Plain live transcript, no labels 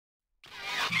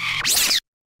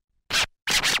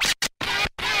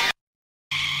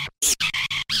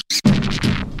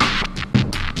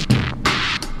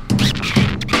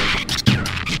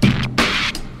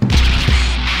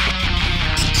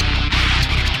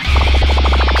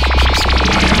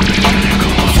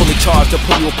to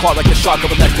pull you apart like the shock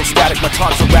of electrostatic. My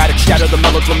taunts erratic, shatter the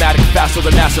melodramatic, faster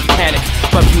than massive panic.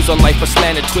 My views on life are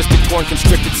slanted, twisted, torn,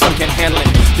 constricted, some can't handle it.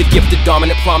 The gifted,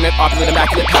 dominant, prominent, opulent,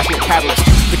 immaculate, passionate catalyst.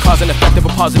 The cause and effect of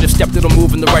a positive step that'll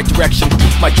move in the right direction.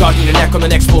 My jogging your neck on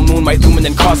the next full moon might loom and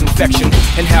then cause infection,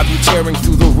 and have you tearing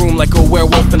through the room like a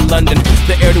werewolf in London.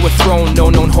 The heir to a throne, no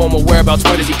known home or whereabouts,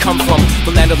 where does he come from?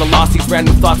 The land of the lost, these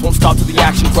random thoughts won't stop till the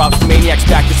action drops. The maniac's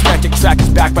back, this frantic track is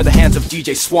backed by the hands of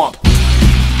DJ Swamp.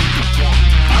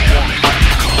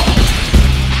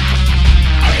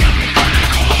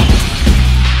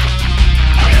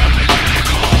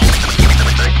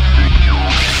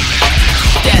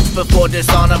 Before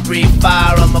dishonor, breathe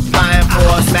fire, I'm applying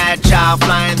force. Mad child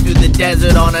flying through the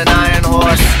desert on an iron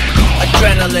horse.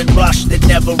 Adrenaline rush that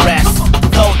never rests.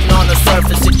 Floating on the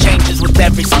surface, it changes with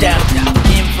every step.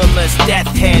 Infamous death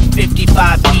head,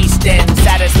 55 East End.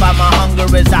 Satisfy my hunger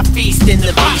as I feast in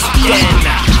the beast den.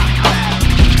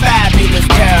 Fabulous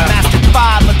terror, mastered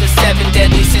 5 of the 7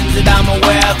 deadly sins that I'm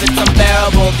aware of. It's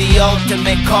unbearable, the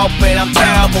ultimate culprit, I'm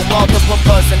terrible. Multiple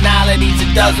personalities,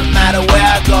 it doesn't matter where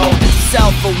I go.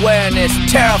 Self-awareness,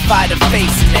 terrified of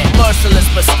facing it. Merciless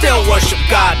but still worship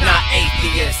God, not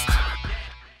atheist.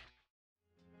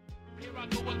 Here I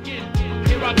go again,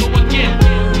 here I go again.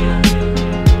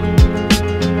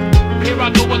 Here I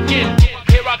go again,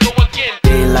 here I go again.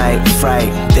 Daylight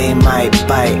fright, they might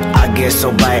bite. I get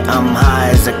so bright, I'm high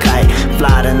as a kite.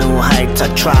 Fly to new heights,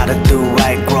 I try to do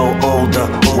right. Grow older,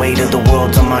 weight of the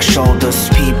world's on my shoulders.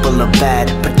 People are bad,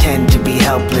 pretend to be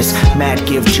helpless. Mad,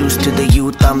 give juice to the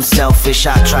youth, I'm selfish.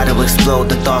 I try to explode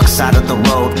the dark side of the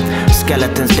road.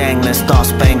 Skeletons dangling, star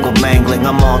spangled mangling.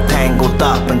 I'm all tangled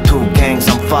up in 2 gangs,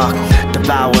 I'm fucked.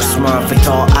 Devour Smurf, it's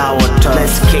all our turn.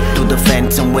 Let's kick through the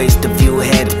fence and waste a few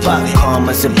heads. But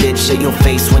karma's a bitch at your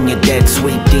face when you're dead.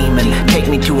 Sweet demon, take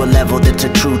me to a level that's a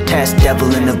true test.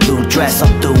 Devil in a blue dress,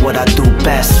 I'll do what I do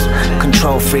best.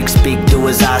 Control freak, speak, do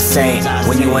as I say.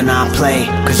 When you and I play,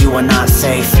 cause you are not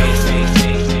safe.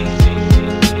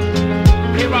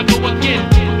 Here I go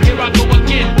again, here I go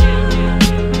again.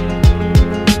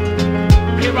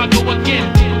 Here I go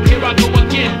again, here I go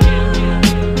again.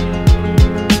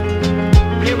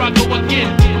 Here I go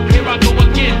again, here I go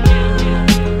again.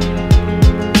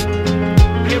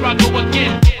 Here I go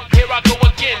again, here I go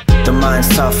again. The mind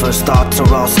suffers, thoughts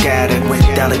are all scattered with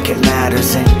delicate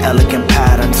matters and elegant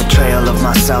patterns. A trail of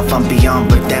myself, I'm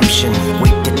beyond redemption.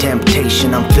 Weak to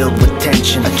temptation, I'm filled with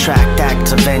tension. Attract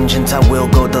acts of vengeance, I will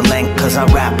go the length. Cause I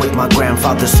rap with my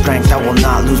grandfather's strength. I will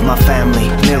not lose my family.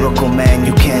 Miracle man,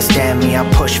 you can't stand me. I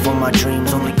push for my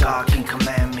dreams, only God can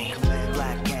command me.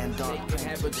 Black and dark.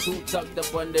 Have a 2 tucked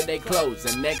up under their clothes,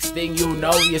 and next thing you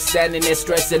know, you're standing there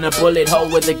stressing a bullet hole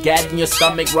with a gat in your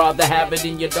stomach. Rather have it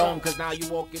in your dome, cause now you're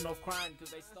walking off crying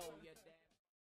cause they stole